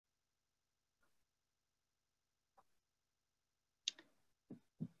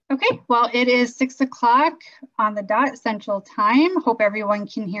Okay, well, it is 6 o'clock on the dot Central Time. Hope everyone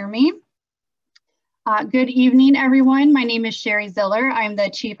can hear me. Good evening, everyone. My name is Sherry Ziller. I'm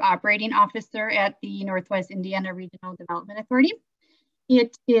the Chief Operating Officer at the Northwest Indiana Regional Development Authority.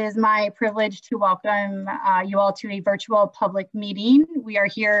 It is my privilege to welcome you all to a virtual public meeting. We are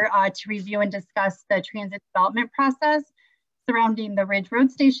here to review and discuss the transit development process surrounding the Ridge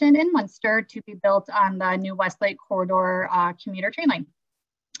Road station in Munster to be built on the new Westlake Corridor commuter train line.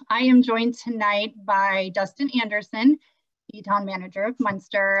 I am joined tonight by Dustin Anderson, the town manager of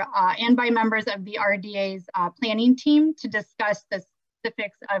Munster, and by members of the RDA's planning team to discuss the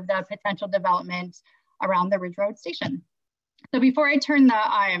specifics of the potential development around the Ridge Road station. So before I turn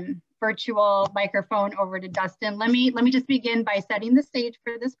the virtual microphone over to Dustin, let me just begin by setting the stage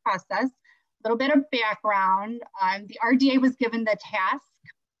for this process. A little bit of background. The RDA was given the task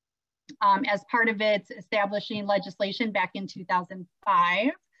as part of its establishing legislation back in 2005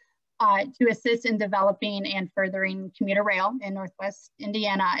 to assist in developing and furthering commuter rail in Northwest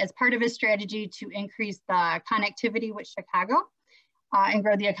Indiana as part of a strategy to increase the connectivity with Chicago and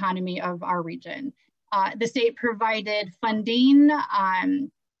grow the economy of our region. The state provided funding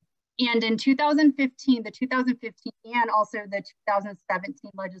and in 2015, the 2015 and also the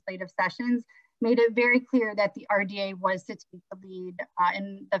 2017 legislative sessions made it very clear that the RDA was to take the lead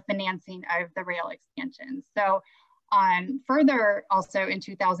in the financing of the rail expansion. So further, also in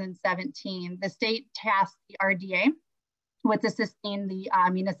 2017, the state tasked the RDA with assisting the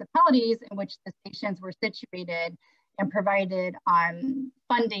municipalities in which the stations were situated and provided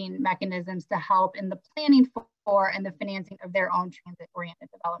funding mechanisms to help in the planning for and the financing of their own transit-oriented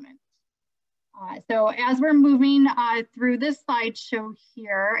development. So as we're moving through this slideshow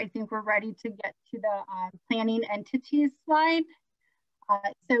here, I think we're ready to get to the planning entities slide.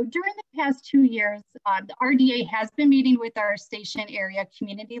 So during the past 2 years, the RDA has been meeting with our station area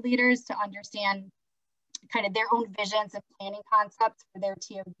community leaders to understand kind of their own visions and planning concepts for their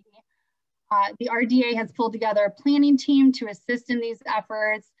TOD. The RDA has pulled together a planning team to assist in these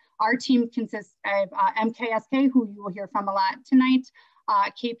efforts. Our team consists of MKSK, who you will hear from a lot tonight,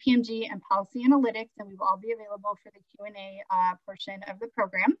 KPMG and Policy Analytics, and we will all be available for the Q&A portion of the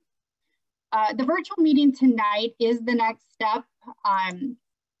program. The virtual meeting tonight is the next step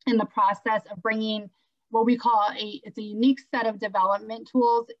in the process of bringing what we call it's a unique set of development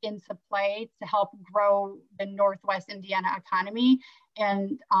tools into play to help grow the Northwest Indiana economy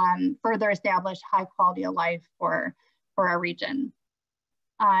and further establish high quality of life for our region.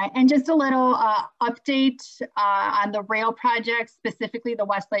 And just a little update on the rail project, specifically the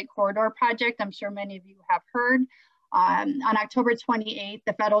Westlake Corridor project. I'm sure many of you have heard. On October 28th,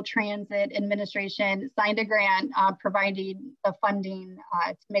 the Federal Transit Administration signed a grant providing the funding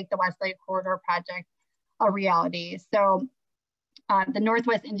to make the Westlake Corridor project a reality. So the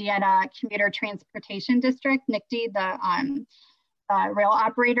Northwest Indiana Commuter Transportation District, NICD, the rail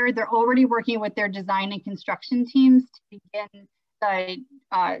operator, they're already working with their design and construction teams to begin the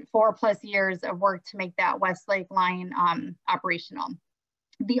 4+ years of work to make that Westlake line operational.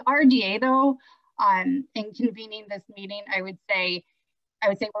 The RDA, though, in convening this meeting, I would say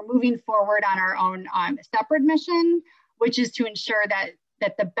we're moving forward on our own separate mission, which is to ensure that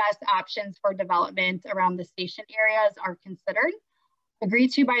the best options for development around the station areas are considered,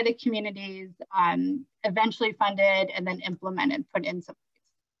 agreed to by the communities, eventually funded, and then implemented, put into place.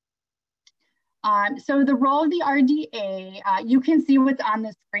 So the role of the RDA, you can see what's on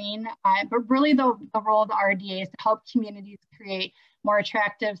the screen, but really the role of the RDA is to help communities create more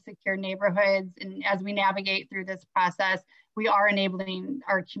attractive, secure neighborhoods. And as we navigate through this process, we are enabling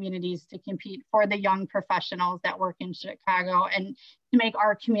our communities to compete for the young professionals that work in Chicago and to make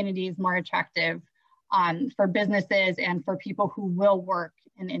our communities more attractive for businesses and for people who will work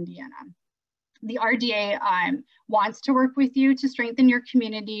in Indiana. The RDA wants to work with you to strengthen your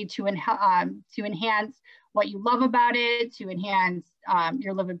community, to enhance what you love about it, to enhance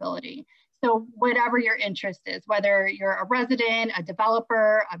your livability. So whatever your interest is, whether you're a resident, a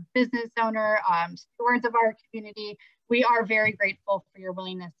developer, a business owner, stewards of our community, we are very grateful for your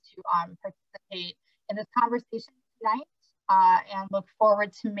willingness to participate in this conversation tonight and look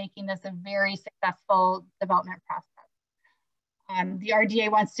forward to making this a very successful development process. The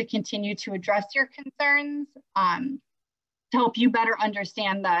RDA wants to continue to address your concerns to help you better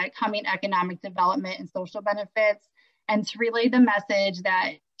understand the coming economic development and social benefits, and to relay the message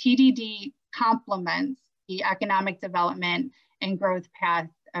that TDD complements the economic development and growth path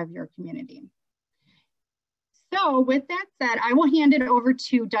of your community. So with that said, I will hand it over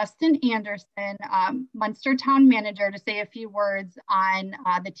to Dustin Anderson, Munster Town Manager, to say a few words on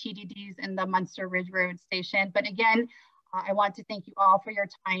the TDDs and the Munster Ridge Road station. But again, I want to thank you all for your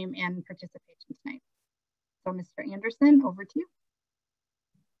time and participation tonight. So Mr. Anderson, over to you.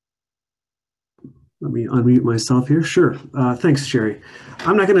 Let me unmute myself here. Sure. Thanks, Sherry.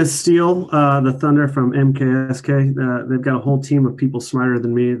 I'm not going to steal the thunder from MKSK. They've got a whole team of people smarter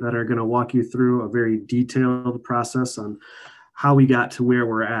than me that are going to walk you through a very detailed process on how we got to where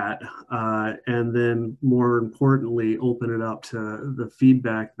we're at, and then more importantly, open it up to the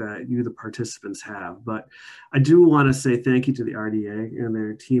feedback that you, the participants, have. But I do want to say thank you to the RDA and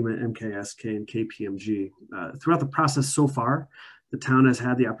their team at MKSK and KPMG. Throughout the process so far, the town has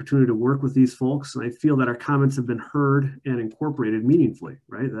had the opportunity to work with these folks, and I feel that our comments have been heard and incorporated meaningfully,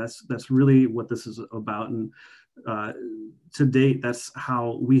 right? That's really what this is about, and to date, that's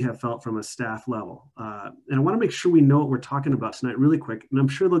how we have felt from a staff level. And I want to make sure we know what we're talking about tonight really quick, and I'm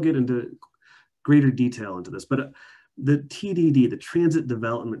sure they'll get into greater detail into this, but the TDD, the Transit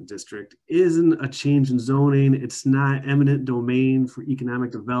Development District, isn't a change in zoning. It's not eminent domain for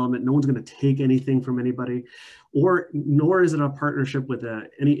economic development. No one's going to take anything from anybody, nor is it a partnership with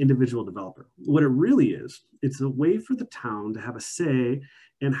any individual developer. What it really is, it's a way for the town to have a say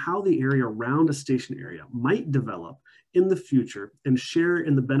in how the area around a station area might develop in the future and share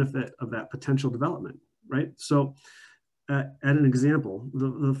in the benefit of that potential development, right? So at an example,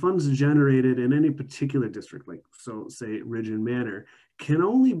 the funds generated in any particular district, like so say Ridge and Manor, can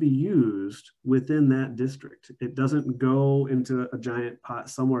only be used within that district. It doesn't go into a giant pot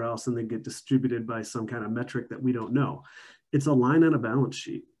somewhere else and then get distributed by some kind of metric that we don't know. It's a line on a balance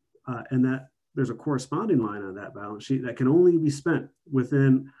sheet, and that there's a corresponding line on that balance sheet that can only be spent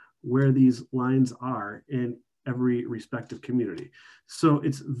within where these lines are in every respective community. So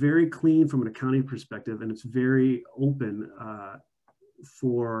it's very clean from an accounting perspective, and it's very open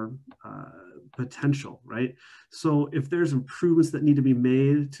for potential, right? So if there's improvements that need to be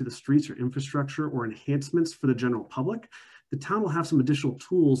made to the streets or infrastructure or enhancements for the general public, the town will have some additional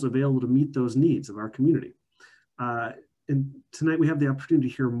tools available to meet those needs of our community. And tonight we have the opportunity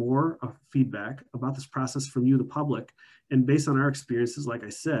to hear more of feedback about this process from you, the public. And based on our experiences, like I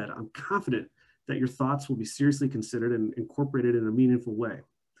said, I'm confident that your thoughts will be seriously considered and incorporated in a meaningful way.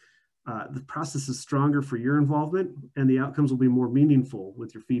 The process is stronger for your involvement, and the outcomes will be more meaningful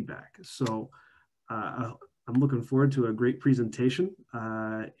with your feedback. So I'm looking forward to a great presentation.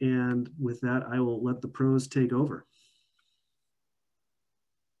 And with that, I will let the pros take over.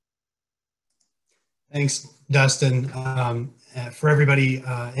 Thanks, Dustin. For everybody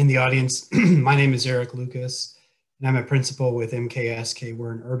in the audience, my name is Eric Lucas, and I'm a principal with MKSK.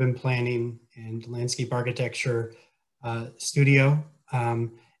 We're an urban planning and landscape architecture studio.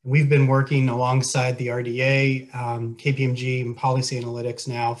 We've been working alongside the RDA, KPMG, and Policy Analytics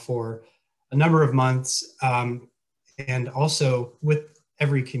now for a number of months, and also with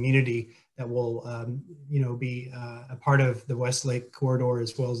every community that will be a part of the Westlake Corridor,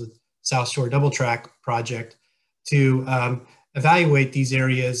 as well as the South Shore Double Track project, to evaluate these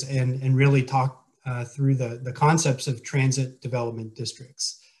areas and really talk through the concepts of transit development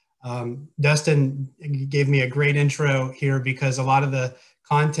districts. Dustin gave me a great intro here, because a lot of the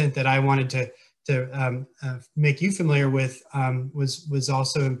content that I wanted to make you familiar with was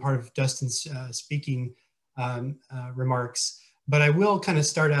also in part of Dustin's speaking remarks. But I will kind of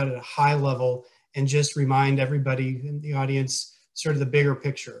start out at a high level and just remind everybody in the audience sort of the bigger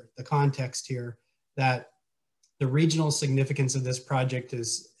picture, the context here, that the regional significance of this project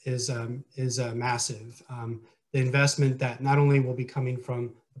is massive. The investment that not only will be coming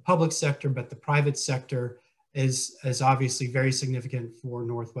from the public sector, but the private sector is obviously very significant for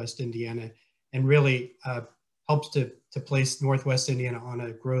Northwest Indiana, and really helps to place Northwest Indiana on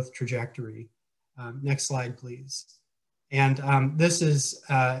a growth trajectory. Next slide, please. And this is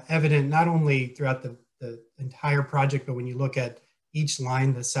evident not only throughout the entire project, but when you look at each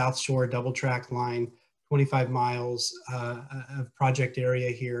line, the South Shore Double Track line, 25 miles of project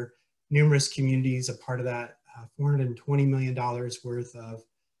area here, numerous communities a part of that, $420 million worth of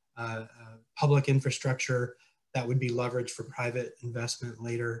public infrastructure that would be leveraged for private investment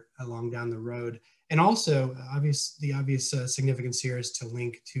later along down the road. And also, the obvious significance here is to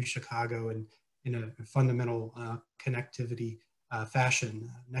link to Chicago and in a fundamental connectivity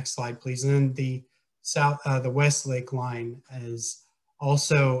fashion. Next slide, please. And then the Westlake line is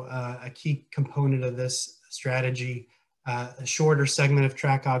also a key component of this strategy. A shorter segment of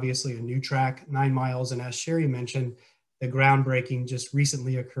track, obviously a new track, 9 miles. And as Sherry mentioned, the groundbreaking just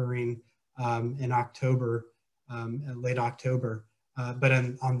recently occurring in October, late October. But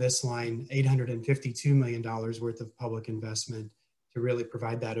on this line, $852 million worth of public investment to really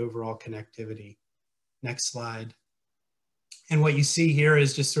provide that overall connectivity. Next slide. And what you see here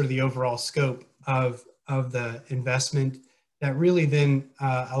is just sort of the overall scope of the investment. that really then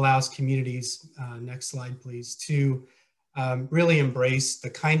allows communities, next slide please, to really embrace the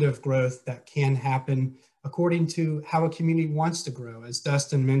kind of growth that can happen according to how a community wants to grow. As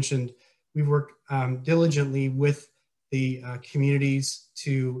Dustin mentioned, we work diligently with the communities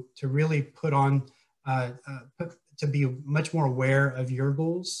to really put on, to be much more aware of your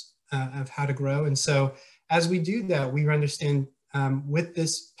goals of how to grow. And so as we do that, we understand with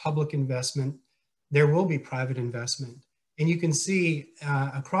this public investment, there will be private investment. And you can see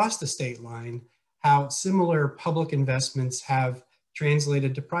across the state line how similar public investments have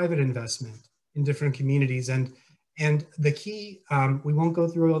translated to private investment in different communities. And the key, we won't go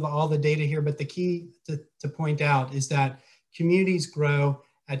through all the data here, but the key to point out is that communities grow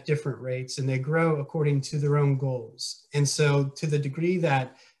at different rates and they grow according to their own goals. And so to the degree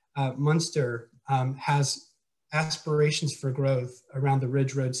that Munster has aspirations for growth around the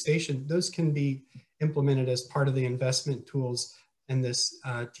Ridge Road station, those can be implemented as part of the investment tools in this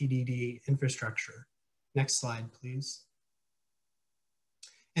TDD infrastructure. Next slide, please.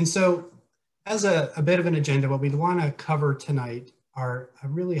 And so as a bit of an agenda, what we'd want to cover tonight are a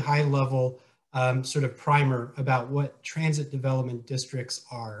really high level sort of primer about what transit development districts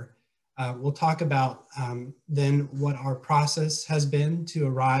are. We'll talk about then what our process has been to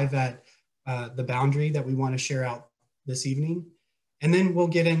arrive at the boundary that we want to share out this evening. And then we'll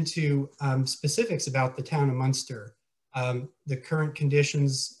get into specifics about the town of Munster, the current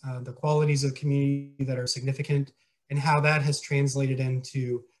conditions, the qualities of the community that are significant, and how that has translated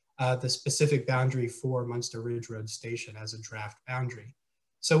into the specific boundary for Munster Ridge Road Station as a draft boundary.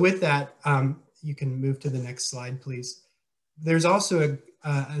 So with that, you can move to the next slide, please. There's also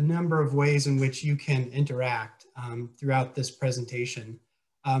a number of ways in which you can interact throughout this presentation.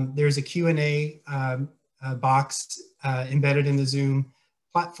 There's a Q&A box embedded in the Zoom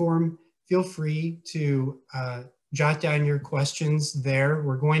platform. Feel free to jot down your questions there.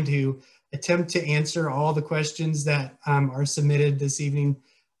 We're going to attempt to answer all the questions that are submitted this evening.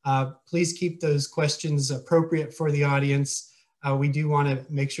 Please keep those questions appropriate for the audience. We do want to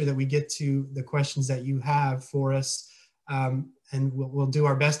make sure that we get to the questions that you have for us. And we'll do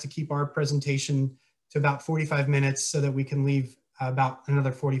our best to keep our presentation to about 45 minutes so that we can leave about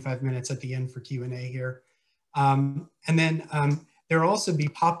another 45 minutes at the end for Q&A here. And then there will also be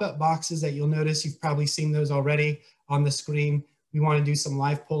pop-up boxes that you'll notice. You've probably seen those already on the screen. We want to do some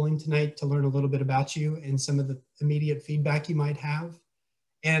live polling tonight to learn a little bit about you and some of the immediate feedback you might have.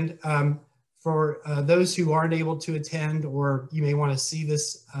 And for those who aren't able to attend, or you may want to see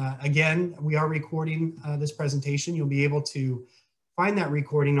this again, we are recording this presentation. You'll be able to find that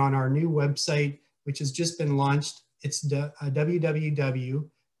recording on our new website, which has just been launched. It's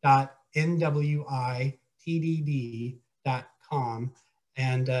www.nwitdd.com.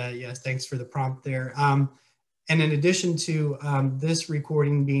 And yes, thanks for the prompt there. And in addition to this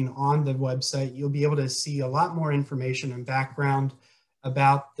recording being on the website, you'll be able to see a lot more information and background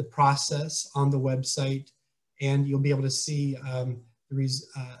about the process on the website. And you'll be able to see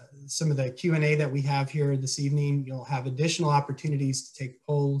some of the Q&A that we have here this evening. You'll have additional opportunities to take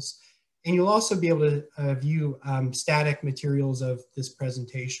polls. And you'll also be able to view static materials of this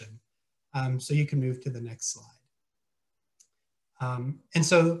presentation. So you can move to the next slide. And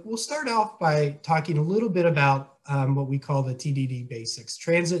so we'll start off by talking a little bit about what we call the TDD basics,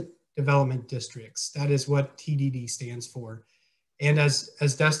 Transit Development Districts. That is what TDD stands for. And as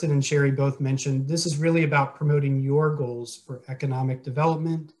Dustin and Sherry both mentioned, this is really about promoting your goals for economic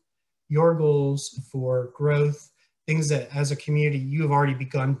development, your goals for growth, things that as a community you have already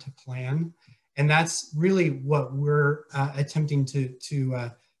begun to plan. And that's really what we're attempting to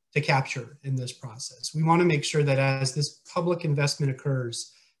capture in this process. We want to make sure that as this public investment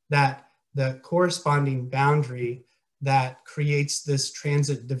occurs, that the corresponding boundary that creates this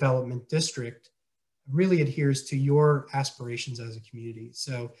transit development district really adheres to your aspirations as a community.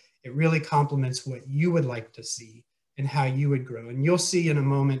 So it really complements what you would like to see and how you would grow. And you'll see in a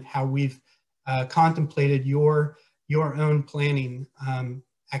moment how we've contemplated your own planning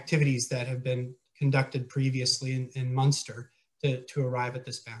activities that have been conducted previously in Munster to arrive at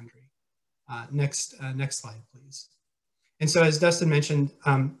this boundary. Next slide, please. And so as Dustin mentioned,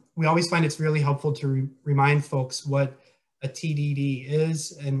 we always find it's really helpful to remind folks what a TDD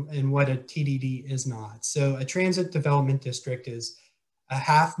is and what a TDD is not. So a transit development district is a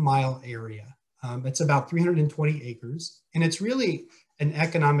half-mile area. It's about 320 acres, and it's really an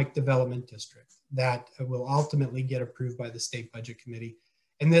economic development district that will ultimately get approved by the State Budget Committee.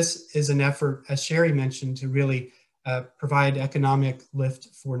 And this is an effort, as Sherry mentioned, to really provide economic lift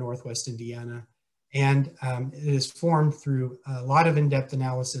for Northwest Indiana. And it is formed through a lot of in-depth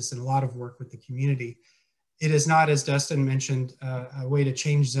analysis and a lot of work with the community. It is not, as Dustin mentioned, a way to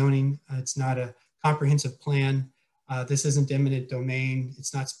change zoning. It's not a comprehensive plan. This isn't eminent domain.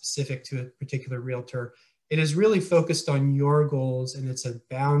 It's not specific to a particular realtor. It is really focused on your goals, and it's a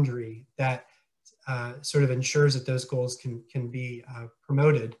boundary that sort of ensures that those goals can be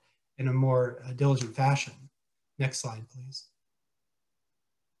promoted in a more diligent fashion. Next slide, please.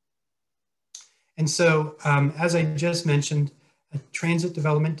 And so, as I just mentioned, a transit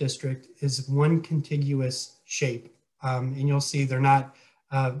development district is one contiguous shape. And you'll see they're not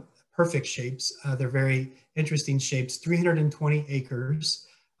perfect shapes. They're very interesting shapes, 320 acres.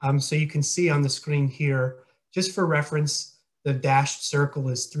 So you can see on the screen here, just for reference, the dashed circle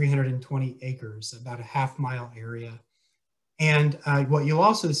is 320 acres, about a half-mile area. And what you'll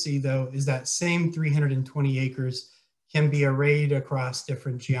also see, though, is that same 320 acres can be arrayed across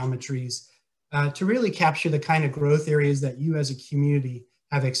different geometries to really capture the kind of growth areas that you as a community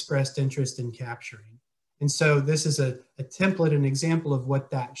have expressed interest in capturing. And so this is a template, an example of what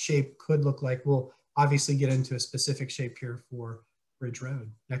that shape could look like. We'll obviously get into a specific shape here for Ridge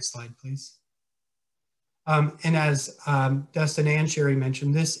Road. Next slide, please. And as Dustin and Sherry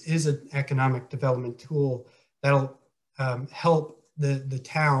mentioned, this is an economic development tool that'll help the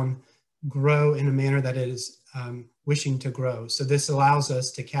town grow in a manner that it is wishing to grow. So this allows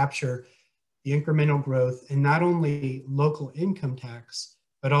us to capture the incremental growth in not only local income tax,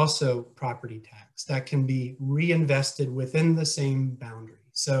 but also property tax that can be reinvested within the same boundary.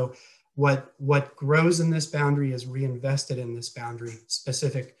 So what grows in this boundary is reinvested in this boundary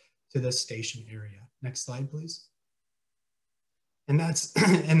specific to this station area. Next slide, please. And that's,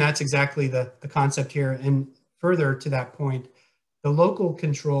 and that's exactly the concept here. And further to that point, the local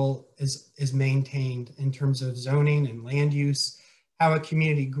control is maintained in terms of zoning and land use. How a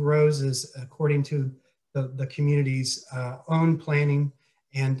community grows is according to the community's own planning,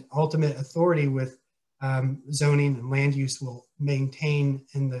 and ultimate authority with zoning and land use will maintain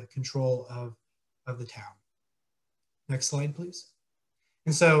in the control of the town. Next slide, please.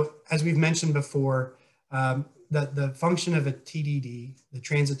 And so, as we've mentioned before, the function of a TDD, the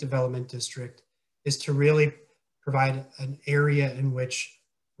Transit Development District, is to really provide an area in which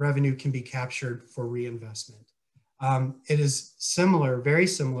revenue can be captured for reinvestment. It is similar, very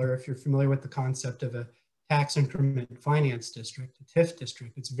similar, if you're familiar with the concept of a tax increment finance district, a TIF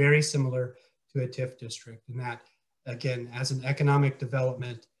district. It's very similar to a TIF district in that, again, as an economic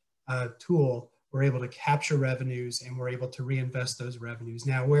development tool, we're able to capture revenues and we're able to reinvest those revenues.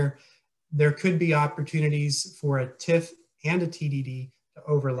 Now, where there could be opportunities for a TIF and a TDD to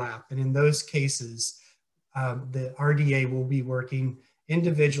overlap, and in those cases, the RDA will be working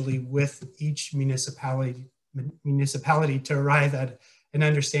individually with each municipality to arrive at an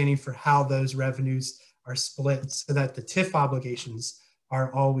understanding for how those revenues are split so that the TIF obligations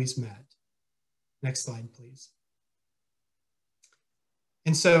are always met. Next slide, please.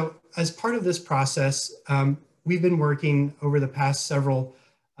 And so as part of this process, we've been working over the past several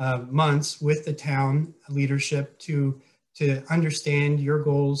months with the town leadership to understand your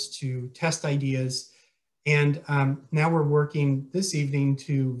goals, to test ideas. And now we're working this evening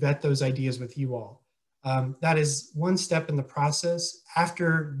to vet those ideas with you all. That is one step in the process.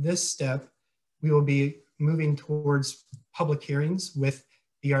 After this step, we will be moving towards public hearings with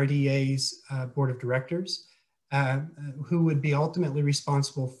the RDA's board of directors, who would be ultimately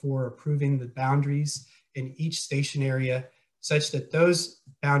responsible for approving the boundaries in each station area, such that those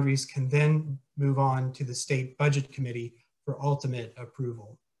boundaries can then move on to the state budget committee for ultimate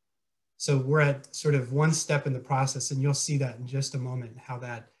approval. So we're at sort of one step in the process, and you'll see that in just a moment, how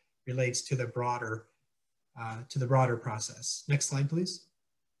that relates to the broader process. Next slide, please.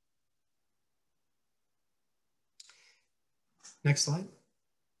 Next slide.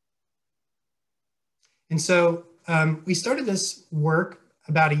 And so we started this work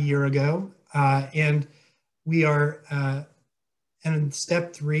about a year ago, and we are in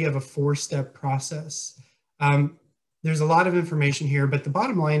step 3 of a 4-step process. There's a lot of information here, but the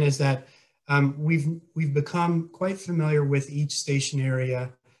bottom line is that we've become quite familiar with each station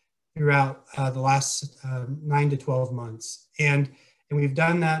area throughout the last 9 to 12 months. And we've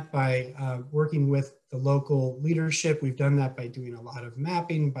done that by working with the local leadership. We've done that by doing a lot of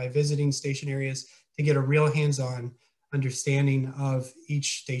mapping, by visiting station areas to get a real hands-on understanding of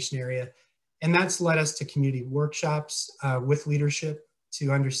each station area. And that's led us to community workshops with leadership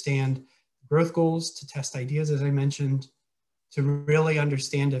to understand growth goals, to test ideas, as I mentioned, to really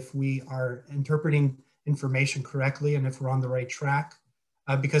understand if we are interpreting information correctly and if we're on the right track.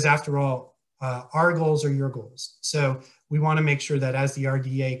 Because after all, our goals are your goals. So we want to make sure that as the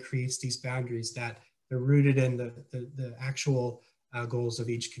RDA creates these boundaries, that they're rooted in the actual goals of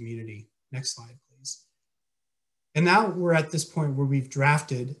each community. Next slide, please. And now we're at this point where we've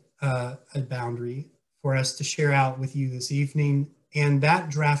drafted a boundary for us to share out with you this evening. And that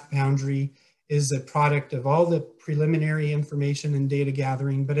draft boundary is a product of all the preliminary information and data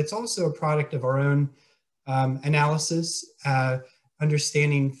gathering, but it's also a product of our own analysis,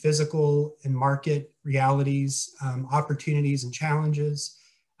 understanding physical and market realities, opportunities and challenges,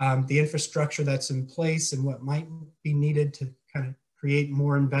 the infrastructure that's in place and what might be needed to kind of create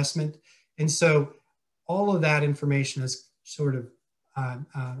more investment. And so all of that information has sort of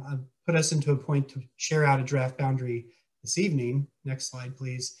put us into a point to share out a draft boundary this evening. Next slide,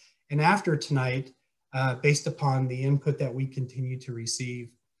 please. And after tonight, based upon the input that we continue to receive,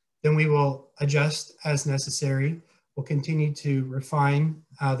 then we will adjust as necessary. We'll continue to refine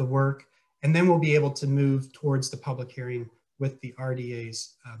the work, and then we'll be able to move towards the public hearing with the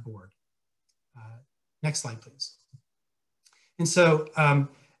RDA's board. Next slide, please. And so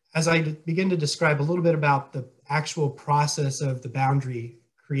as I begin to describe a little bit about the actual process of the boundary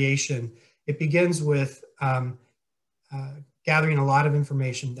creation, it begins with gathering a lot of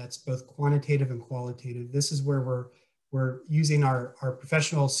information that's both quantitative and qualitative. This is where we're using our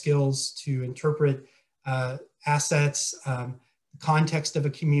professional skills to interpret assets, the context of a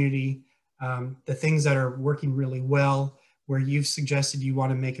community, the things that are working really well, where you've suggested you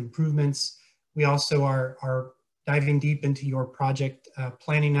want to make improvements. We also are diving deep into your project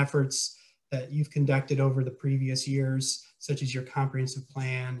planning efforts that you've conducted over the previous years, such as your comprehensive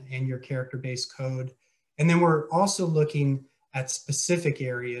plan and your character-based code. And then we're also looking at specific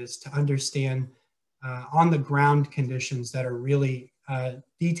areas to understand on the ground conditions that are really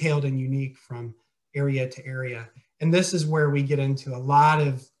detailed and unique from area to area. And this is where we get into a lot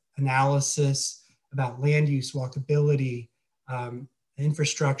of analysis about land use, walkability,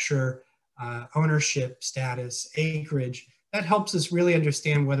 infrastructure, ownership status, acreage. That helps us really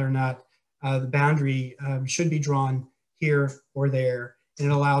understand whether or not the boundary should be drawn here or there. And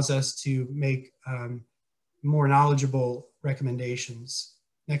it allows us to make more knowledgeable recommendations.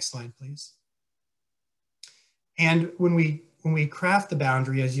 Next slide, please. And when we craft the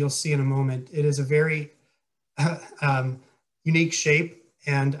boundary, as you'll see in a moment, it is a very unique shape,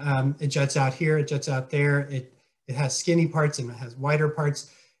 and it juts out here, it juts out there, it has skinny parts and it has wider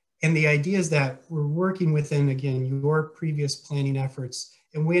parts. And the idea is that we're working within, again, your previous planning efforts,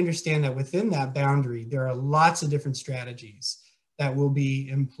 and we understand that within that boundary, there are lots of different strategies that will be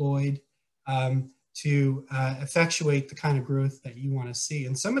employed to effectuate the kind of growth that you want to see.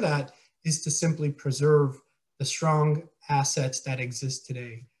 And some of that is to simply preserve the strong assets that exist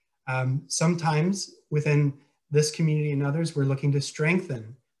today. Sometimes within this community and others, we're looking to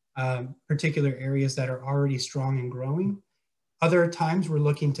strengthen particular areas that are already strong and growing. Other times we're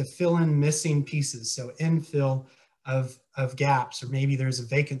looking to fill in missing pieces, so infill of gaps, or maybe there's a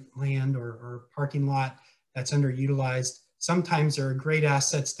vacant land or parking lot that's underutilized. Sometimes there are great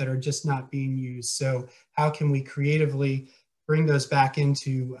assets that are just not being used. So how can we creatively bring those back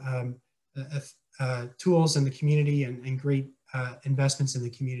into tools in the community and great investments in the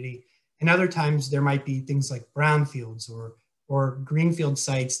community? And other times there might be things like brownfields or greenfield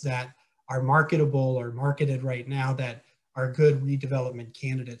sites that are marketable or marketed right now that are good redevelopment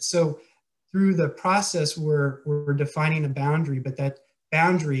candidates. So through the process, we're defining a boundary, but that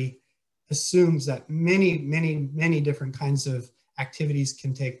boundary assumes that many different kinds of activities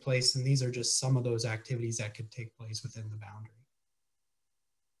can take place, and these are just some of those activities that could take place within the boundary.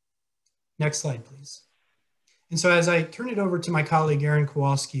 Next slide, please. And so as I turn it over to my colleague, Aaron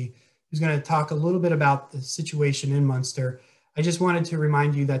Kowalski, who's going to talk a little bit about the situation in Munster, I just wanted to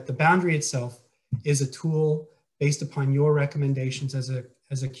remind you that the boundary itself is a tool based upon your recommendations as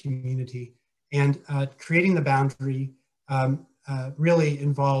a community. And creating the boundary really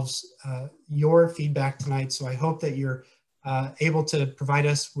involves your feedback tonight. So I hope that you're able to provide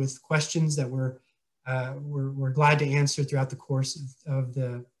us with questions that we're glad to answer throughout the course of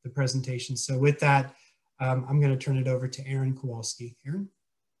the presentation. So with that, I'm going to turn it over to Aaron Kowalski. Aaron?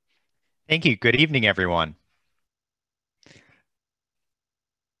 Thank you. Good evening, everyone.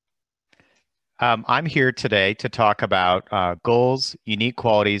 I'm here today to talk about goals, unique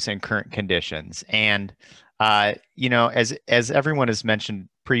qualities, and current conditions. And you know, as everyone has mentioned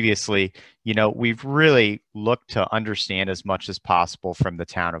previously, you know, we've really looked to understand as much as possible from the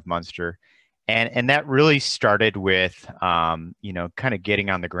town of Munster, and that really started with you know, kind of getting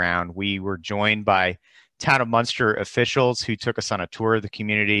on the ground. We were joined by town of Munster officials who took us on a tour of the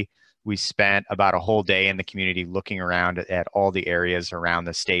community. We spent about a whole day in the community looking around at all the areas around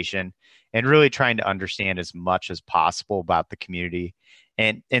the station and really trying to understand as much as possible about the community.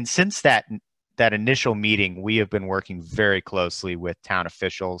 And since that initial meeting, we have been working very closely with town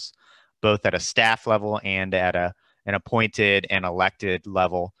officials both at a staff level and at an appointed and elected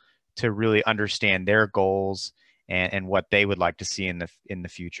level, to really understand their goals and what they would like to see in the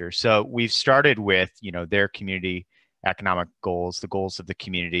future. So we've started with, you know, their community economic goals, the goals of the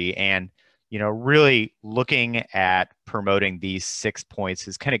community, and, you know, really looking at promoting these 6 points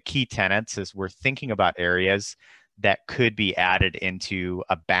as kind of key tenets as we're thinking about areas that could be added into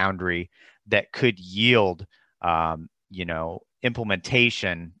a boundary that could yield, you know,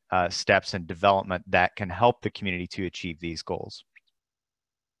 implementation steps and development that can help the community to achieve these goals.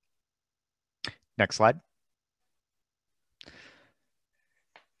 Next slide.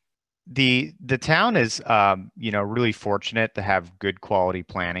 The town is, you know, really fortunate to have good quality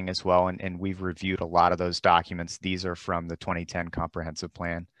planning as well, and we've reviewed a lot of those documents. These are from the 2010 comprehensive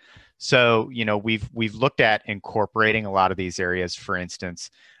plan. So, you know, we've looked at incorporating a lot of these areas. For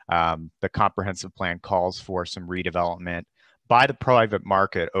instance, the comprehensive plan calls for some redevelopment by the private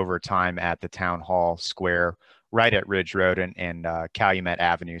market over time at the town hall square, right at Ridge Road and Calumet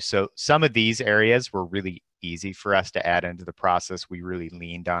Avenue. So some of these areas were really easy for us to add into the process. We really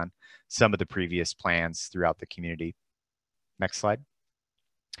leaned on some of the previous plans throughout the community. Next slide.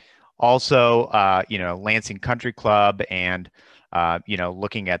 Also, you know, Lansing Country Club and, you know,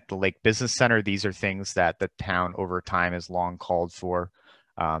 looking at the Lake Business Center, these are things that the town over time has long called for.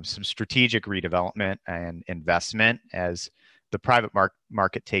 Some strategic redevelopment and investment as the private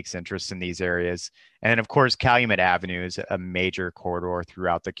market takes interest in these areas. And of course, Calumet Avenue is a major corridor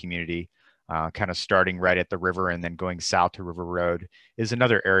throughout the community. Kind of starting right at the river and then going south to River Road is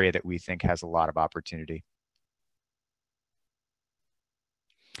another area that we think has a lot of opportunity.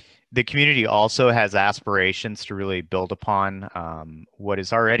 The community also has aspirations to really build upon what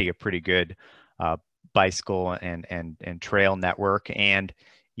is already a pretty good bicycle and trail network. And,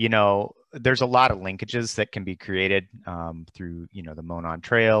 you know, there's a lot of linkages that can be created through, you know, the Monon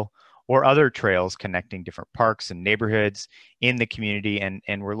Trail or other trails connecting different parks and neighborhoods in the community.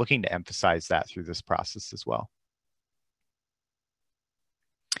 And we're looking to emphasize that through this process as well.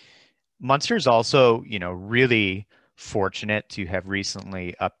 Munster is also, you know, really fortunate to have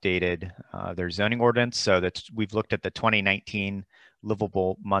recently updated their zoning ordinance. So that we've looked at the 2019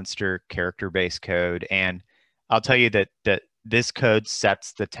 Livable Munster Character-Based Code. And I'll tell you that this code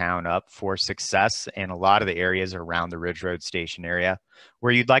sets the town up for success in a lot of the areas around the Ridge Road Station area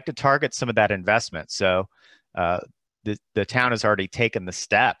where you'd like to target some of that investment. So the town has already taken the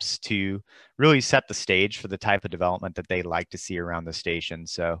steps to really set the stage for the type of development that they like to see around the station.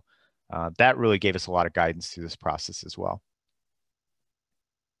 So that really gave us a lot of guidance through this process as well.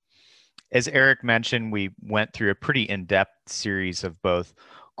 As Eric mentioned, we went through a pretty in-depth series of both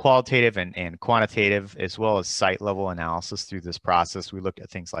qualitative and quantitative, as well as site level analysis through this process. We looked at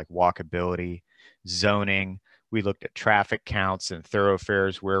things like walkability, zoning. We looked at traffic counts and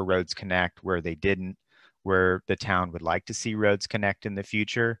thoroughfares, where roads connect, where they didn't, where the town would like to see roads connect in the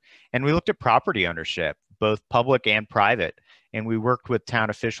future. And we looked at property ownership, both public and private. And we worked with town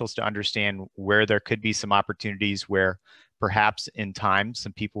officials to understand where there could be some opportunities where perhaps in time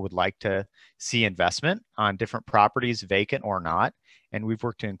some people would like to see investment on different properties, vacant or not. And we've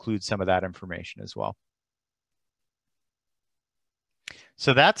worked to include some of that information as well.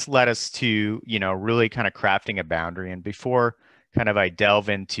 So that's led us to, you know, really kind of crafting a boundary. And before kind of I delve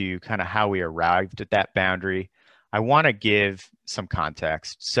into kind of how we arrived at that boundary, I want to give some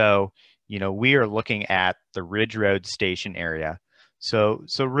context. So, you know, we are looking at the Ridge Road Station area. So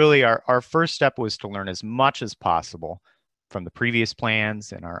really our first step was to learn as much as possible from the previous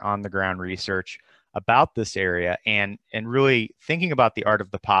plans and our on-the-ground research about this area, and really thinking about the art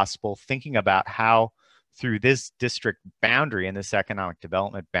of the possible, thinking about how through this district boundary and this economic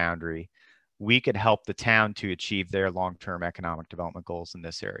development boundary, we could help the town to achieve their long-term economic development goals in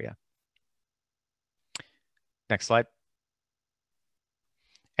this area. Next slide.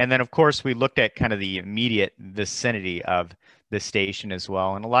 And then, of course, we looked at kind of the immediate vicinity of the station as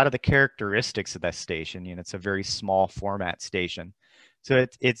well, and a lot of the characteristics of that station. You know, it's a very small format station. So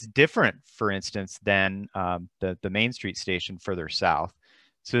it's different, for instance, than the Main Street station further south.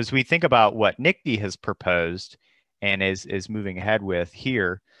 So as we think about what NICD has proposed and is moving ahead with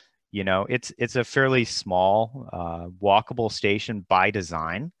here, you know, it's a fairly small, walkable station by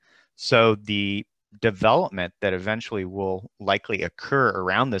design. So the development that eventually will likely occur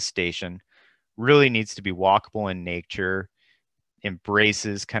around this station really needs to be walkable in nature,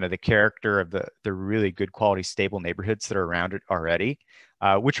 embraces kind of the character of the really good quality, stable neighborhoods that are around it already,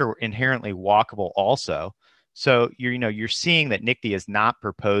 which are inherently walkable also. So you're seeing that NICD is not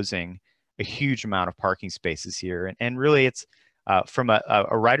proposing a huge amount of parking spaces here, and really it's from a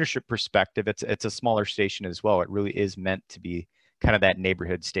ridership perspective, it's a smaller station as well. It really is meant to be kind of that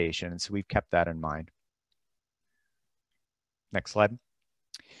neighborhood station. And so we've kept that in mind. Next slide.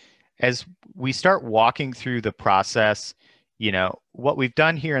 As we start walking through the process, you know, what we've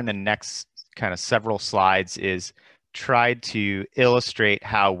done here in the next kind of several slides is tried to illustrate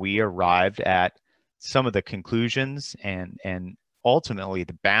how we arrived at some of the conclusions and ultimately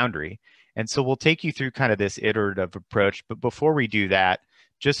the boundary. And so we'll take you through kind of this iterative approach. But before we do that,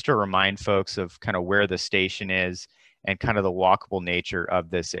 just to remind folks of kind of where the station is and kind of the walkable nature of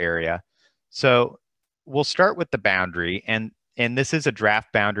this area. So we'll start with the boundary, and this is a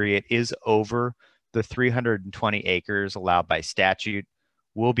draft boundary. It is over the 320 acres allowed by statute.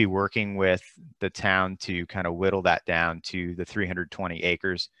 We'll be working with the town to kind of whittle that down to the 320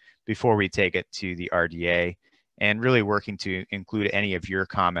 acres before we take it to the RDA, and really working to include any of your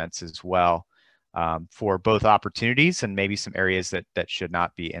comments as well, for both opportunities and maybe some areas that should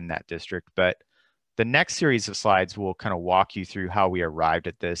not be in that district. But the next series of slides will kind of walk you through how we arrived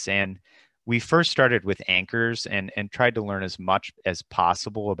at this. And we first started with anchors and tried to learn as much as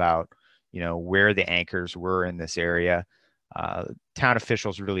possible about, you know, where the anchors were in this area. Town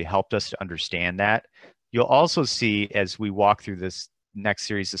officials really helped us to understand that. You'll also see as we walk through this next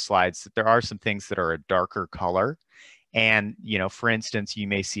series of slides that there are some things that are a darker color. And, you know, for instance, you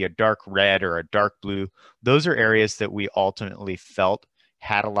may see a dark red or a dark blue. Those are areas that we ultimately felt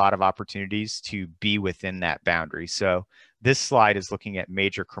had a lot of opportunities to be within that boundary. So this slide is looking at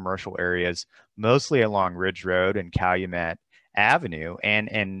major commercial areas, mostly along Ridge Road and Calumet Avenue,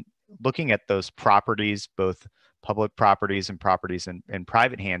 and looking at those properties, both public properties and properties in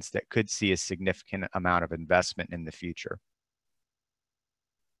private hands that could see a significant amount of investment in the future.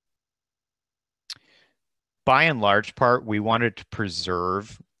 By and large part, we wanted to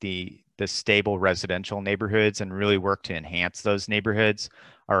preserve the stable residential neighborhoods and really work to enhance those neighborhoods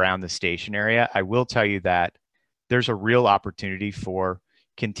around the station area. I will tell you that there's a real opportunity for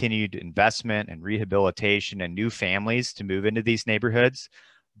continued investment and rehabilitation and new families to move into these neighborhoods.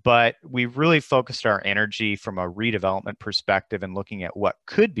 But we've really focused our energy from a redevelopment perspective and looking at what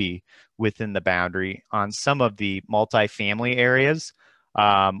could be within the boundary on some of the multifamily areas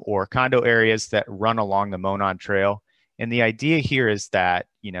or condo areas that run along the Monon Trail. And the idea here is that,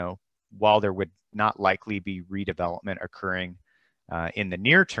 you know, while there would not likely be redevelopment occurring in the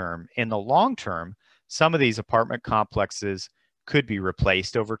near term, in the long term, some of these apartment complexes could be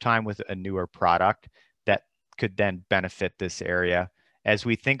replaced over time with a newer product that could then benefit this area as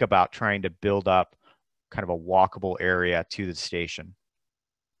we think about trying to build up kind of a walkable area to the station.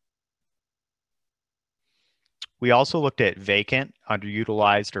 We also looked at vacant,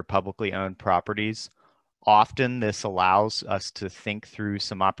 underutilized, or publicly owned properties. Often this allows us to think through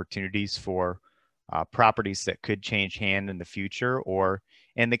some opportunities for properties that could change hand in the future, or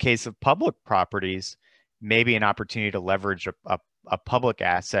in the case of public properties, maybe an opportunity to leverage a public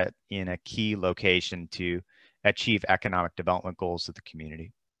asset in a key location to achieve economic development goals of the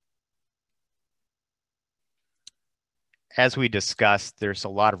community. As we discussed, there's a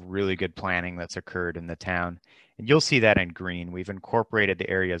lot of really good planning that's occurred in the town, and you'll see that in green. We've incorporated the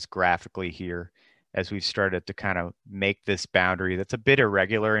areas graphically here as we've started to kind of make this boundary that's a bit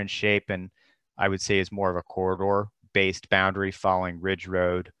irregular in shape, and I would say is more of a corridor-based boundary following Ridge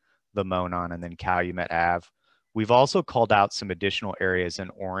Road, the Monon, and then Calumet Ave. We've also called out some additional areas in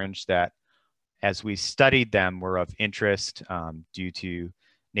orange that, as we studied them, were of interest due to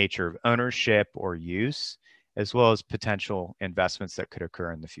nature of ownership or use, as well as potential investments that could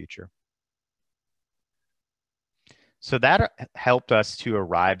occur in the future. So that helped us to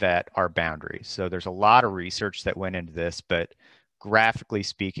arrive at our boundary. So there's a lot of research that went into this, but graphically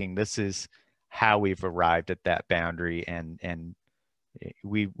speaking, this is how we've arrived at that boundary. And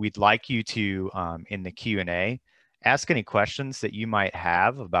we'd like you to, in the Q&A, ask any questions that you might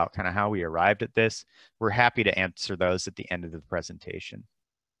have about kind of how we arrived at this. We're happy to answer those at the end of the presentation.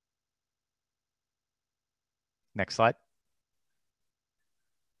 Next slide.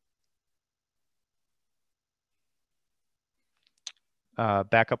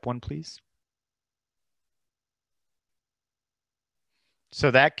 Back up one, please. So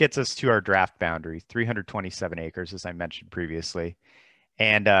that gets us to our draft boundary, 327 acres, as I mentioned previously.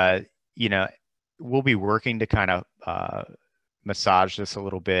 And, you know, we'll be working to kind of massage this a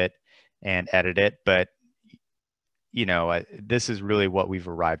little bit and edit it. But, you know, this is really what we've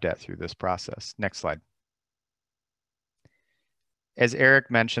arrived at through this process. Next slide. As Eric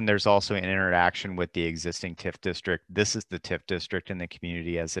mentioned, there's also an interaction with the existing TIF district. This is the TIF district in the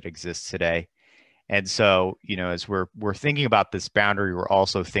community as it exists today. And so, you know, as we're thinking about this boundary, we're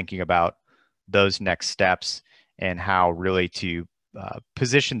also thinking about those next steps and how really to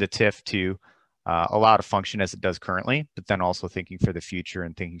position the TIF to allow it to function as it does currently, but then also thinking for the future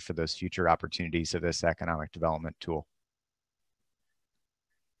and thinking for those future opportunities of this economic development tool.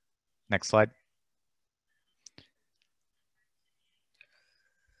 Next slide.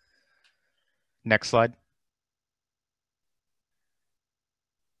 Next slide.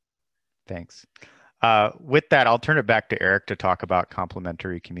 Thanks. With that, I'll turn it back to Eric to talk about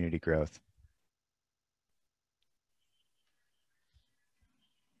complementary community growth.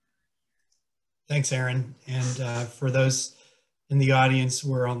 Thanks, Aaron. And for those in the audience,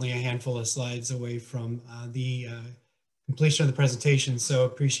 we're only a handful of slides away from the completion of the presentation, so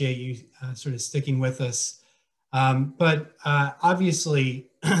appreciate you sort of sticking with us. But obviously,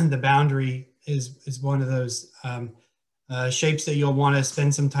 the boundary is one of those shapes that you'll want to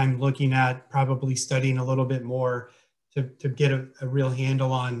spend some time looking at, probably studying a little bit more to get a real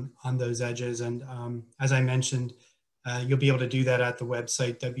handle on those edges. And as I mentioned, you'll be able to do that at the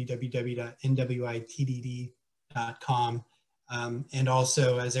website, www.nwitdd.com. And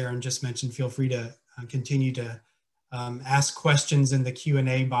also, as Aaron just mentioned, feel free to continue to ask questions in the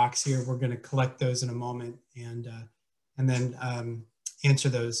Q&A box here. We're going to collect those in a moment and then answer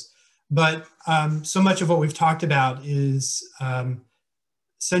those. But so much of what we've talked about is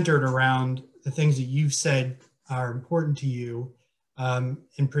centered around the things that you've said are important to you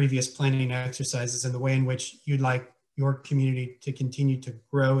in previous planning exercises and the way in which you'd like your community to continue to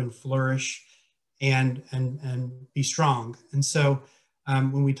grow and flourish and be strong. And so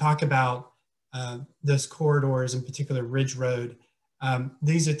when we talk about those corridors, in particular Ridge Road,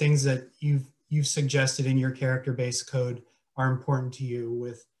 these are things that you've suggested in your character-based code are important to you,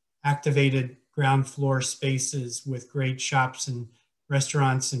 with activated ground floor spaces with great shops and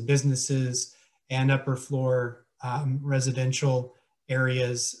restaurants and businesses, and upper floor residential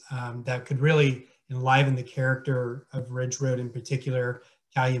areas that could really enliven the character of Ridge Road, in particular,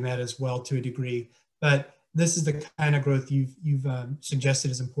 Calumet as well to a degree. But this is the kind of growth you've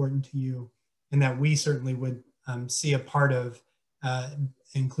suggested is important to you, and that we certainly would see a part of,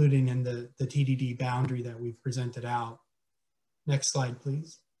 including in the TDD boundary that we've presented out. Next slide,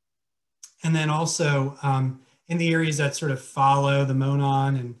 please. And then also in the areas that sort of follow the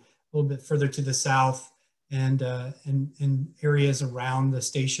Monon and a little bit further to the south and areas around the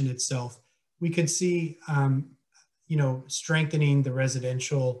station itself, we could see, strengthening the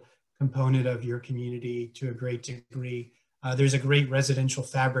residential component of your community to a great degree. There's a great residential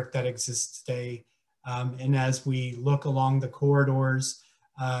fabric that exists today. And as we look along the corridors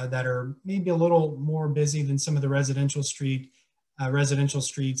that are maybe a little more busy than some of the residential streets,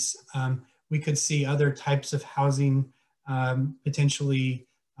 we could see other types of housing potentially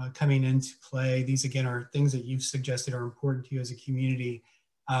coming into play. These, again, are things that you've suggested are important to you as a community.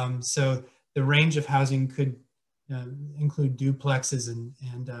 So the range of housing could include duplexes and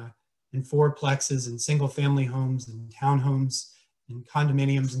fourplexes and single family homes and townhomes and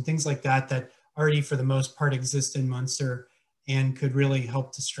condominiums and things like that, that already for the most part exist in Munster and could really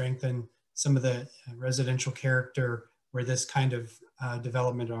help to strengthen some of the residential character where this kind of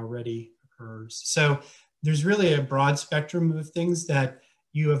development already occurs. So there's really a broad spectrum of things that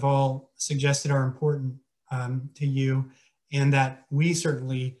you have all suggested are important to you, and that we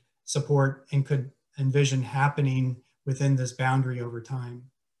certainly support and could envision happening within this boundary over time.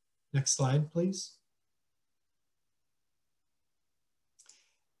 Next slide, please.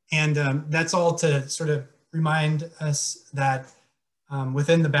 And that's all to sort of remind us that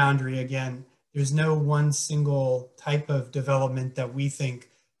within the boundary, again, there's no one single type of development that we think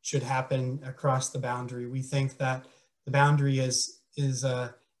should happen across the boundary. We think that the boundary is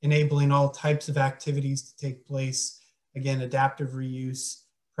enabling all types of activities to take place. Again, adaptive reuse,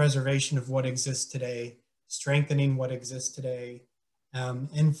 preservation of what exists today, strengthening what exists today,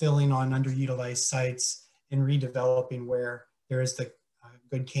 infilling on underutilized sites, and redeveloping where there is the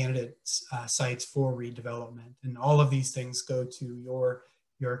good candidate sites for redevelopment. And all of these things go to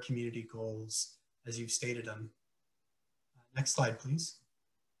your community goals as you've stated them. Next slide, please.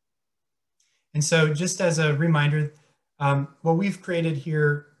 And so just as a reminder, what we've created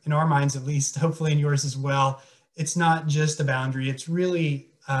here in our minds, at least, hopefully in yours as well, it's not just a boundary, it's really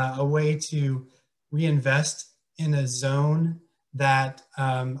a way to reinvest in a zone that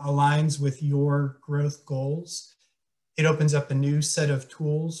aligns with your growth goals. It opens up a new set of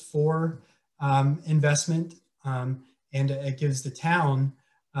tools for investment, and it gives the town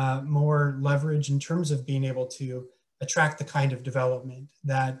more leverage in terms of being able to attract the kind of development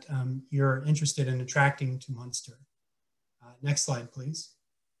that you're interested in attracting to Munster. Next slide, please.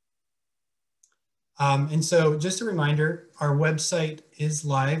 And so just a reminder, our website is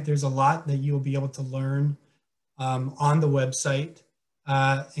live. There's a lot that you'll be able to learn on the website,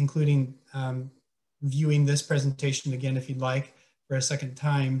 including viewing this presentation again, if you'd like, for a second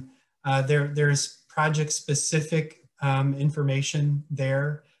time, there's project-specific information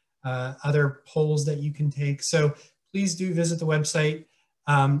there, other polls that you can take. So please do visit the website.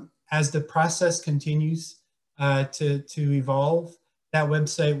 As the process continues to evolve, that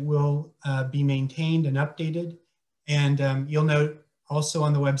website will be maintained and updated. And you'll note also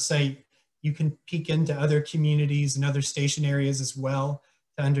on the website, you can peek into other communities and other station areas as well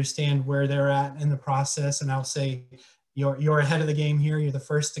to understand where they're at in the process. And I'll say, you're ahead of the game here. You're the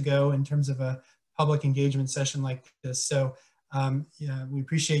first to go in terms of a public engagement session like this. So yeah, we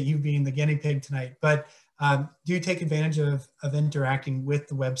appreciate you being the guinea pig tonight, but do take advantage of interacting with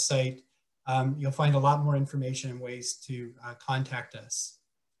the website. You'll find a lot more information and ways to contact us.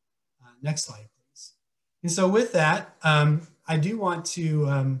 Next slide, please. And so with that, I do want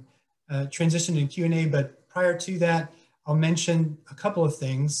to transition to Q&A, but prior to that, I'll mention a couple of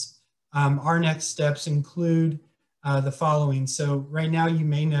things. Our next steps include the following. So right now you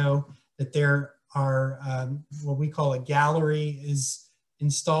may know that there are what we call a gallery is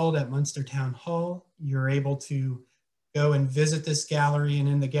installed at Munster Town Hall. You're able to go and visit this gallery, and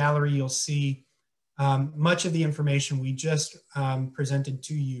in the gallery you'll see much of the information we just presented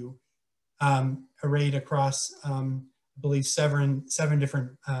to you arrayed across, I believe, seven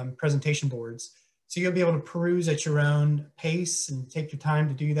different presentation boards. So you'll be able to peruse at your own pace and take your time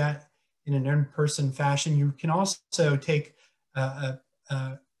to do that in an in-person fashion. You can also take a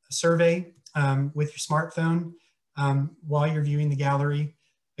survey with your smartphone while you're viewing the gallery.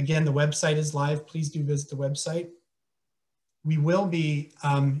 Again, the website is live. Please do visit the website. We will be,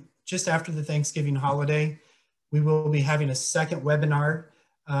 just after the Thanksgiving holiday, we will be having a second webinar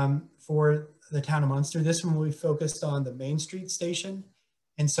for the town of Munster. This one will be focused on the Main Street station.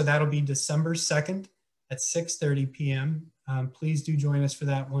 And so that'll be December 2nd at 6:30 p.m. Please do join us for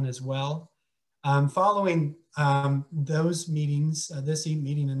that one as well. Following those meetings, this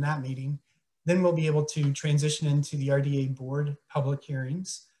meeting and that meeting, then we'll be able to transition into the RDA board public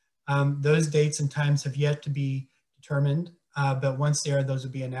hearings. Those dates and times have yet to be determined, but once they are, those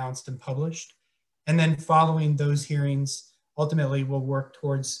will be announced and published. And then following those hearings, ultimately we'll work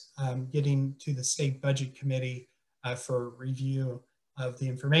towards getting to the State Budget Committee for review of the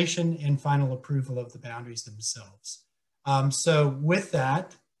information and final approval of the boundaries themselves. So with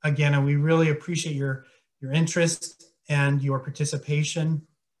that, again, we really appreciate your interest and your participation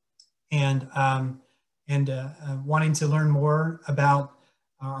and wanting to learn more about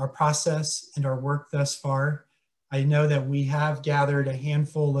our process and our work thus far. I know that we have gathered a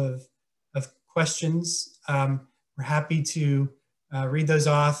handful of questions. We're happy to read those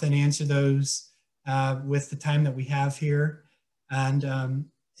off and answer those with the time that we have here. And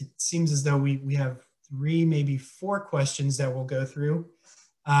it seems as though we have 3, maybe 4 questions that we'll go through.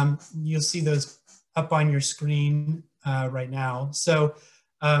 You'll see those up on your screen right now. So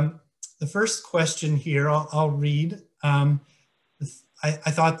the first question here, I'll read.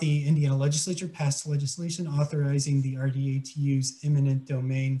 I thought the Indiana legislature passed legislation authorizing the RDA to use eminent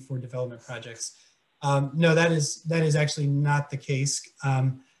domain for development projects. No, that is actually not the case.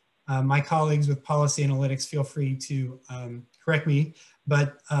 My colleagues with policy analytics, feel free to correct me,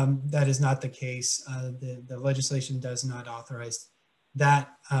 but that is not the case. The legislation does not authorize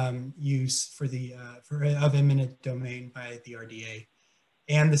that use for of eminent domain by the RDA.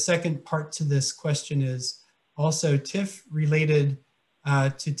 And the second part to this question is also TIF related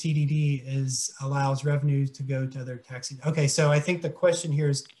to TDD allows revenues to go to other taxing. Okay, so I think the question here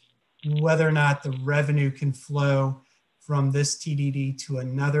is whether or not the revenue can flow from this TDD to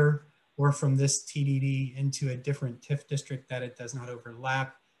another, or from this TDD into a different TIF district that it does not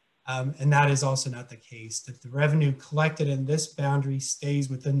overlap. And that is also not the case, that the revenue collected in this boundary stays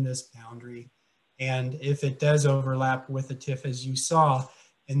within this boundary. And if it does overlap with the TIF, as you saw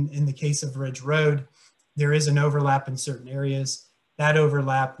in the case of Ridge Road, there is an overlap in certain areas. That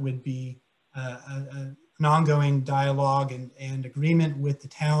overlap would be an ongoing dialogue and agreement with the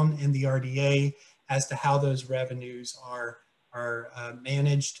town and the RDA as to how those revenues are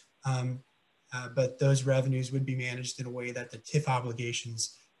managed. But those revenues would be managed in a way that the TIF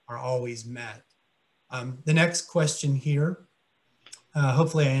obligations are always met. The next question here,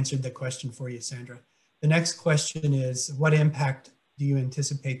 hopefully I answered the question for you, Sandra. The next question is, what impact do you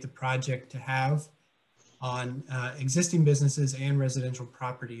anticipate the project to have on existing businesses and residential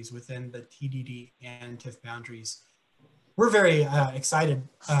properties within the TDD and TIF boundaries? We're very excited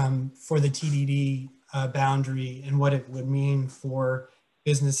for the TDD boundary and what it would mean for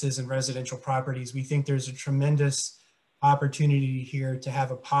businesses and residential properties. We think there's a tremendous opportunity here to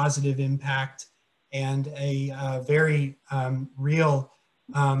have a positive impact and a very real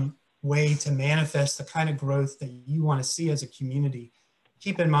way to manifest the kind of growth that you want to see as a community.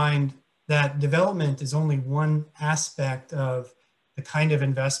 Keep in mind that development is only one aspect of the kind of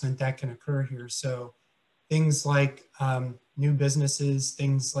investment that can occur here. So things like new businesses,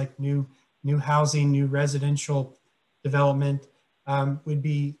 things like new housing, new residential development would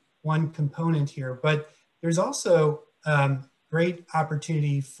be one component here. But there's also great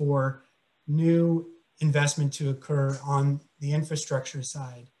opportunity for new investment to occur on the infrastructure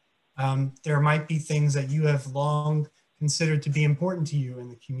side. There might be things that you have long considered to be important to you in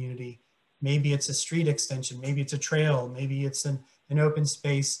the community. Maybe it's a street extension, maybe it's a trail, maybe it's an open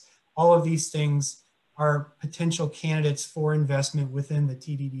space. All of these things are potential candidates for investment within the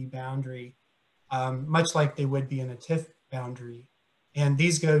TDD boundary, much like they would be in a TIF boundary. And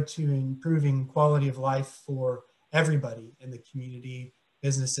these go to improving quality of life for everybody in the community,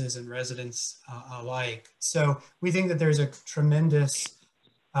 businesses and residents alike. So we think that there's a tremendous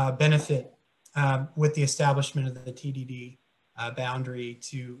benefit with the establishment of the TDD boundary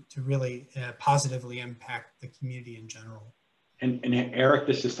to really positively impact the community in general. And Eric,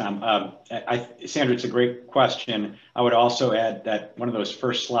 this is Tom. Sandra, it's a great question. I would also add that one of those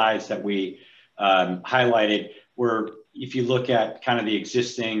first slides that we highlighted were, if you look at kind of the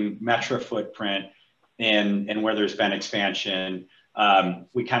existing metro footprint and where there's been expansion,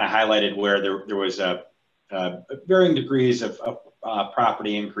 we kind of highlighted where there was varying degrees of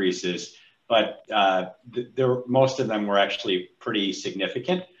property increases, but most of them were actually pretty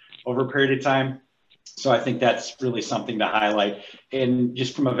significant over a period of time. So I think that's really something to highlight. And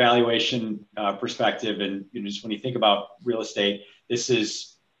just from a valuation perspective, and just when you think about real estate, this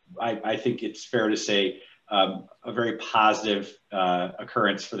is, I think it's fair to say, a very positive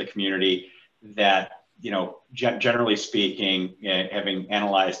occurrence for the community that, generally speaking, having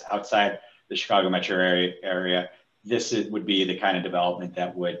analyzed outside the Chicago metro area, this would be the kind of development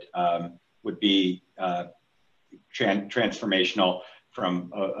that would be transformational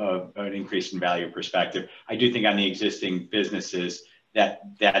from an increase in value perspective. I do think on the existing businesses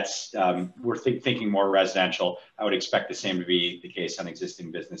that's we're thinking more residential. I would expect the same to be the case on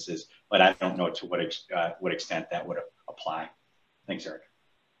existing businesses, but I don't know to what extent that would apply. Thanks, Eric.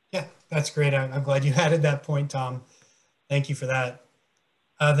 Yeah, that's great. I'm glad you added that point, Tom. Thank you for that.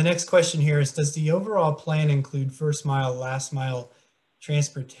 The next question here is, does the overall plan include first mile, last mile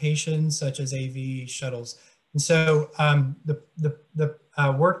transportation, such as AV shuttles? And so the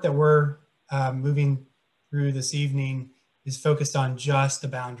work that we're moving through this evening is focused on just the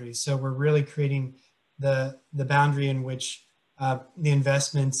boundaries. So we're really creating the boundary in which the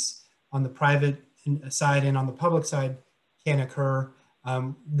investments on the private side and on the public side can occur.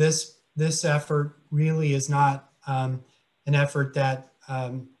 This effort really is not an effort that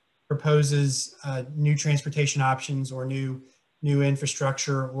proposes new transportation options or new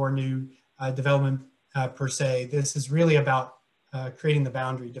infrastructure or new development per se. This is really about creating the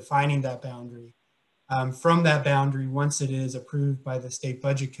boundary, defining that boundary. From that boundary, once it is approved by the State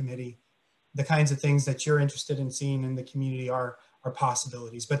Budget Committee, the kinds of things that you're interested in seeing in the community are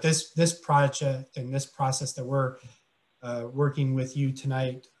possibilities. But this project and this process that we're working with you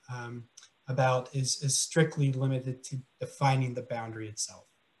tonight about is strictly limited to defining the boundary itself.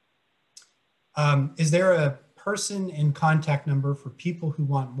 Is there a person and contact number for people who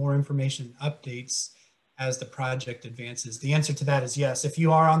want more information and updates as the project advances? The answer to that is yes. If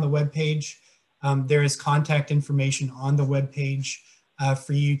you are on the webpage, there is contact information on the webpage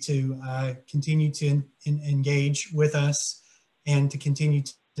for you to continue to engage with us and to continue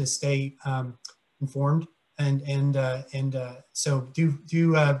to stay informed. So do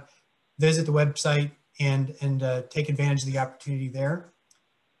visit the website and take advantage of the opportunity there.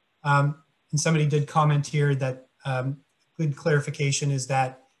 And somebody did comment here that good clarification is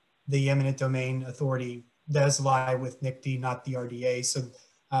that the eminent domain authority does lie with NICD, not the RDA. So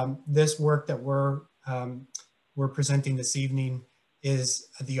this work that we're presenting this evening is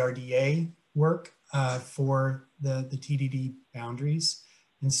the RDA work for the TDD boundaries.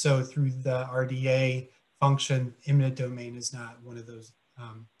 And so through the RDA function, eminent domain is not one of those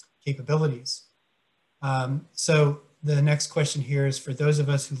capabilities. So the next question here is, for those of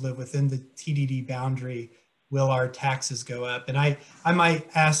us who live within the TDD boundary, will our taxes go up? And I might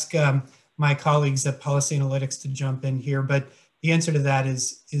ask my colleagues at Policy Analytics to jump in here, but the answer to that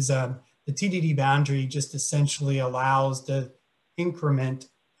is the TDD boundary just essentially allows the increment,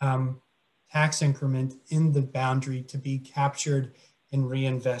 tax increment in the boundary to be captured and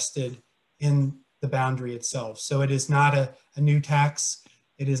reinvested in the boundary itself. So it is not a new tax.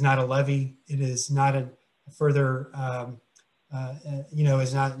 It is not a levy. It is not a further,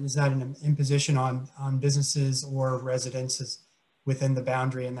 is not an imposition on businesses or residences within the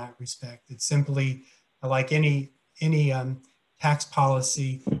boundary in that respect. It's simply like any tax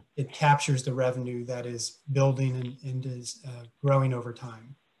policy, it captures the revenue that is building and is growing over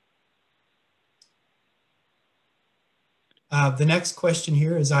time. The next question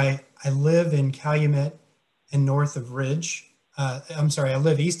here is, I live in Calumet and north of Ridge. I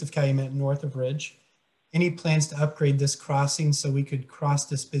live east of Calumet and north of Ridge. Any plans to upgrade this crossing so we could cross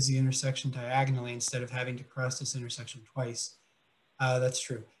this busy intersection diagonally instead of having to cross this intersection twice? That's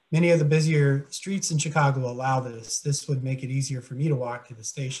true. Many of the busier streets in Chicago allow this. This would make it easier for me to walk to the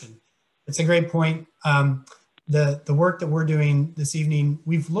station. It's a great point. The work that we're doing this evening,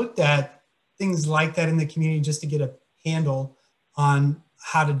 we've looked at things like that in the community just to get a handle on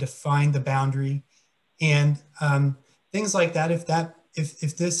how to define the boundary and things like that.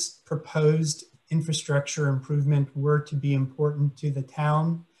 If this proposed infrastructure improvement were to be important to the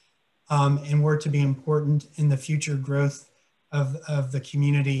town and were to be important in the future growth of the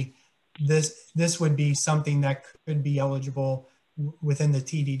community, this would be something that could be eligible within the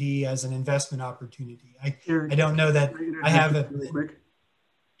TDD as an investment opportunity. I don't know that I have a really quick.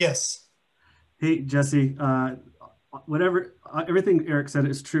 Yes. Hey, Jesse, everything Eric said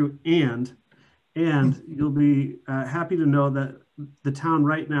is true, and you'll be happy to know that the town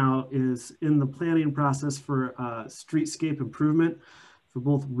right now is in the planning process for streetscape improvement for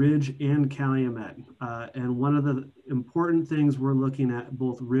both Ridge and Calumet. And one of the important things we're looking at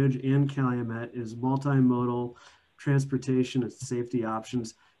both Ridge and Calumet is multimodal transportation and safety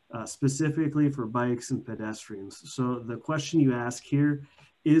options, specifically for bikes and pedestrians. So the question you ask here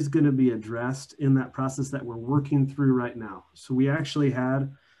is going to be addressed in that process that we're working through right now. So we actually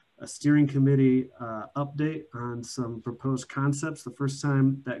had a steering committee update on some proposed concepts, the first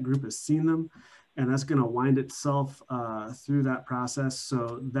time that group has seen them, and that's going to wind itself through that process.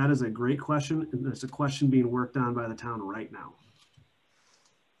 So that is a great question, and it's a question being worked on by the town right now.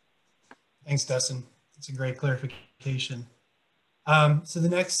 Thanks, Dustin. It's a great clarification. So the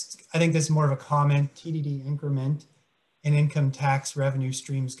next, I think this is more of a comment. TDD increment and income tax revenue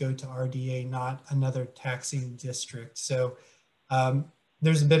streams go to RDA, not another taxing district. So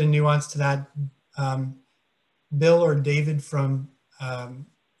there's a bit of nuance to that. Bill or David from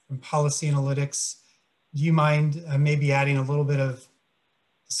Policy Analytics, do you mind maybe adding a little bit of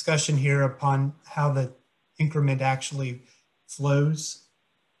discussion here upon how the increment actually flows?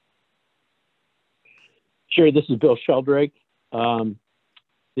 Sure, this is Bill Sheldrake.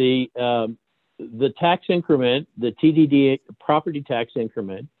 The tax increment, the TDD property tax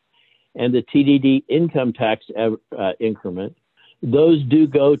increment, and the TDD income tax increment, those do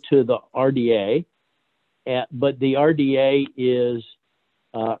go to the RDA, but the RDA is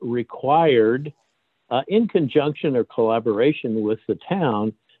required in conjunction or collaboration with the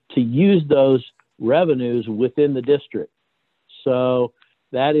town to use those revenues within the district. So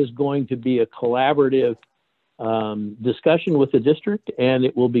that is going to be a collaborative discussion with the district, and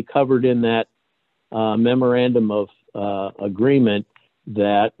it will be covered in that memorandum of agreement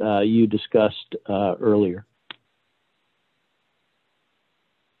that you discussed earlier.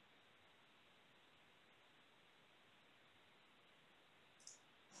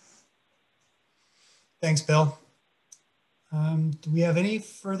 Thanks, Bill. Do we have any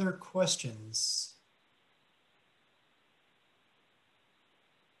further questions?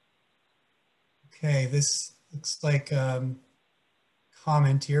 Okay, this looks like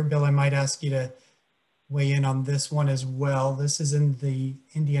comment here. Bill, I might ask you to weigh in on this one as well. This is in the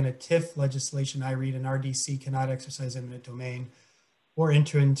Indiana TIF legislation. I read an RDC cannot exercise eminent domain or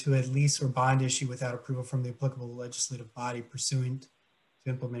enter into a lease or bond issue without approval from the applicable legislative body pursuant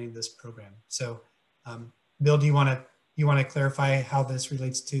to implementing this program. So, Bill, do you want to clarify how this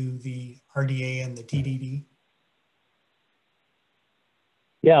relates to the RDA and the TDD?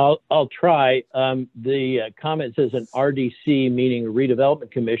 Yeah, I'll try. The comment says an RDC, meaning a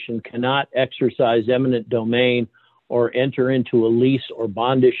redevelopment commission, cannot exercise eminent domain or enter into a lease or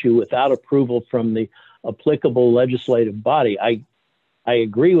bond issue without approval from the applicable legislative body. I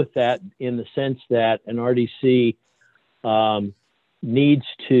agree with that in the sense that an RDC needs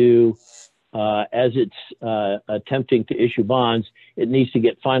to, as it's attempting to issue bonds, it needs to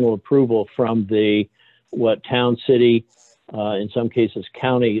get final approval from the town, city, in some cases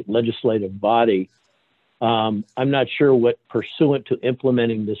county legislative body. I'm not sure what pursuant to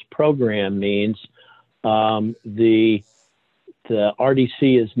implementing this program means. The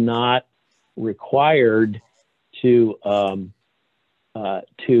RDC is not required to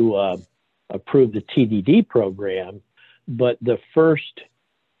approve the TDD program, but the first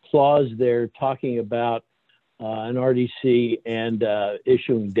clause there talking about an RDC and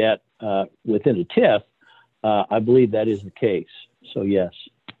issuing debt within a TIF, I believe that is the case. So yes.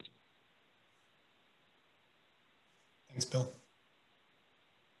 Thanks, Bill.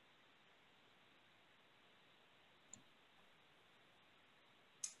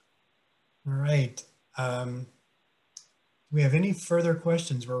 All right. Do we have any further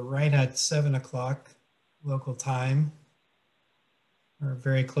questions? We're right at 7 o'clock local time, or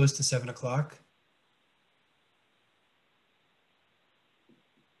very close to 7 o'clock.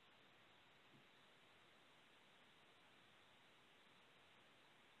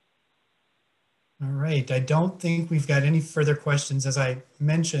 All right. I don't think we've got any further questions. As I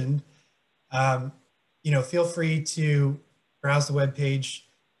mentioned, feel free to browse the webpage,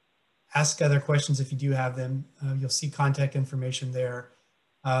 ask other questions if you do have them. You'll see contact information there.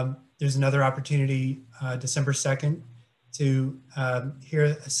 There's another opportunity December 2nd to hear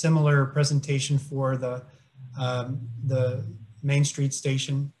a similar presentation for the Main Street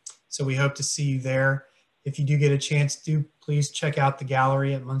station. So we hope to see you there. If you do get a chance, do please check out the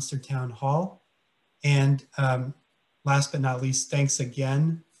gallery at Munster Town Hall. And last but not least, thanks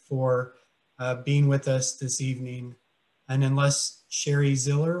again for being with us this evening. And unless Sherry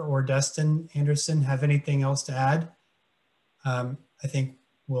Ziller or Dustin Anderson have anything else to add, I think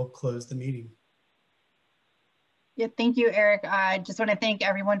we'll close the meeting. Yeah, thank you, Eric. I just want to thank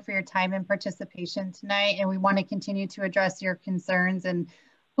everyone for your time and participation tonight. And we want to continue to address your concerns. And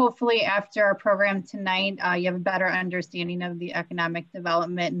hopefully after our program tonight, you have a better understanding of the economic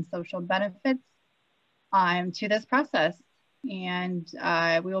development and social benefits to this process. And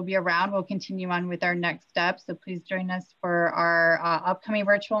we will be around. We'll continue on with our next steps. So please join us for our upcoming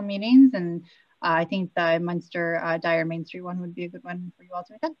virtual meetings. And I think the Munster Dyer Main Street one would be a good one for you all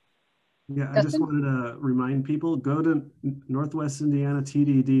to attend. Yeah, Justin? I just wanted to remind people, go to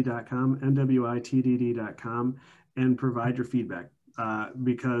northwestindianatdd.com, nwitdd.com, and provide your feedback.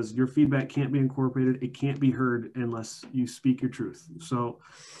 Because your feedback can't be incorporated, it can't be heard unless you speak your truth. So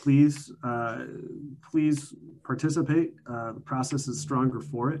please, please participate. The process is stronger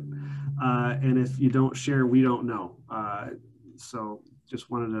for it. And if you don't share, we don't know. So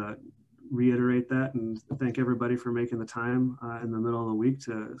just wanted to reiterate that and thank everybody for making the time in the middle of the week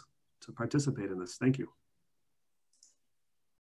to participate in this. Thank you.